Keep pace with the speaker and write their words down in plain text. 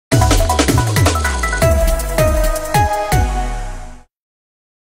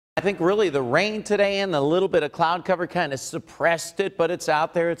I think really the rain today and the little bit of cloud cover kind of suppressed it, but it's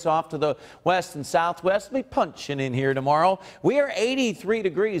out there. It's off to the west and southwest. We'll be punching in here tomorrow. We are 83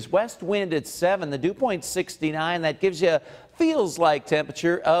 degrees, west wind at 7, the dew point 69. That gives you feels like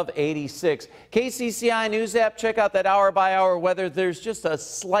temperature of 86. KCCI News app, check out that hour-by-hour weather. There's just a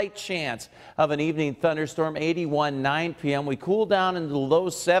slight chance of an evening thunderstorm, 81, 9 p.m. We cool down into the low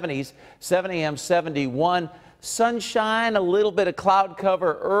 70s, 7 a.m., 71. Sunshine, a little bit of cloud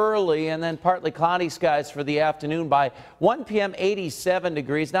cover early, and then partly cloudy skies for the afternoon. By 1 p.m., 87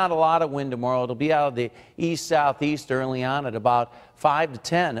 degrees. Not a lot of wind tomorrow. It'll be out of the east-southeast early on at about 5 to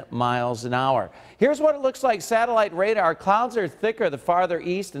 10 miles an hour. Here's what it looks like. Satellite radar. Clouds are thicker the farther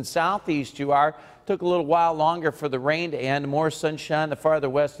east and southeast you are. Took a little while longer for the rain to end. More sunshine the farther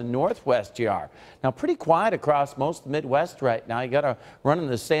west and northwest you are. Now, pretty quiet across most of the Midwest right now. You got to run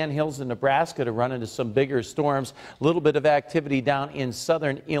into the sand hills in Nebraska to run into some bigger storms. A little bit of activity down in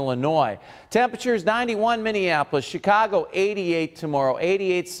southern Illinois. Temperatures 91 Minneapolis, Chicago 88 tomorrow,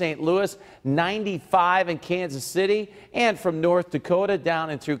 88 St. Louis, 95 in Kansas City, and from North Dakota down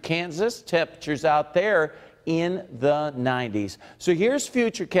and through Kansas, temperatures out there in the 90s. So here's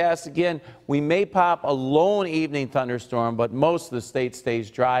Futurecast. Again, we may pop a lone evening thunderstorm, but most of the state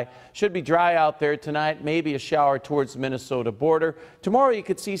stays dry. Should be dry out there tonight, maybe a shower towards the Minnesota border. Tomorrow you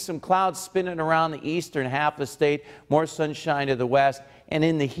could see some clouds spinning around the eastern half of the state, more sunshine to the west. And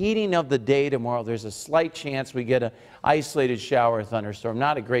in the heating of the day tomorrow, there's a slight chance we get an isolated shower or thunderstorm.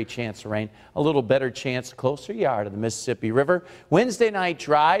 Not a great chance of rain. A little better chance closer you are to the Mississippi River. Wednesday night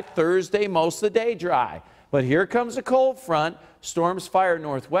dry. Thursday most of the day dry. But here comes a cold front. Storms fire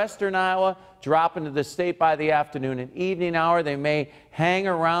northwestern Iowa, drop into the state by the afternoon and evening hour. They may hang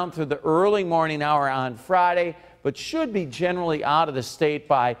around through the early morning hour on Friday, but should be generally out of the state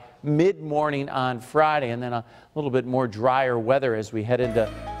by mid-morning on Friday, and then a little bit more drier weather as we head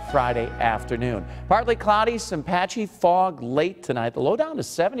into Friday afternoon. Partly cloudy, some patchy fog late tonight. The low down to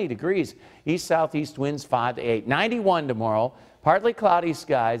 70 degrees. East-southeast winds 5 to 8. 91 tomorrow. Partly cloudy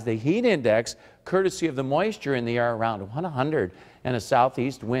skies. The heat index, courtesy of the moisture in the air, around 100 and a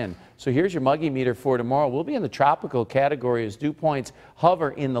southeast wind. So here's your muggy meter for tomorrow. We'll be in the tropical category as dew points hover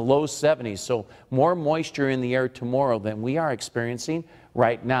in the low 70s. So more moisture in the air tomorrow than we are experiencing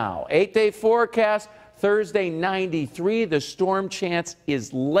right now. 8-day forecast. Thursday 93. The storm chance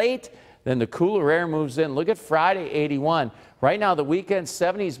is late. Then the cooler air moves in. Look at Friday 81. Right now the weekend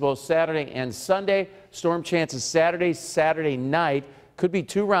 70s both Saturday and Sunday. Storm chances Saturday night. Could be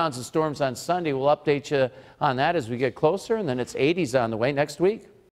 2 rounds of storms on Sunday. We'll update you on that as we get closer, and then it's 80s on the way next week.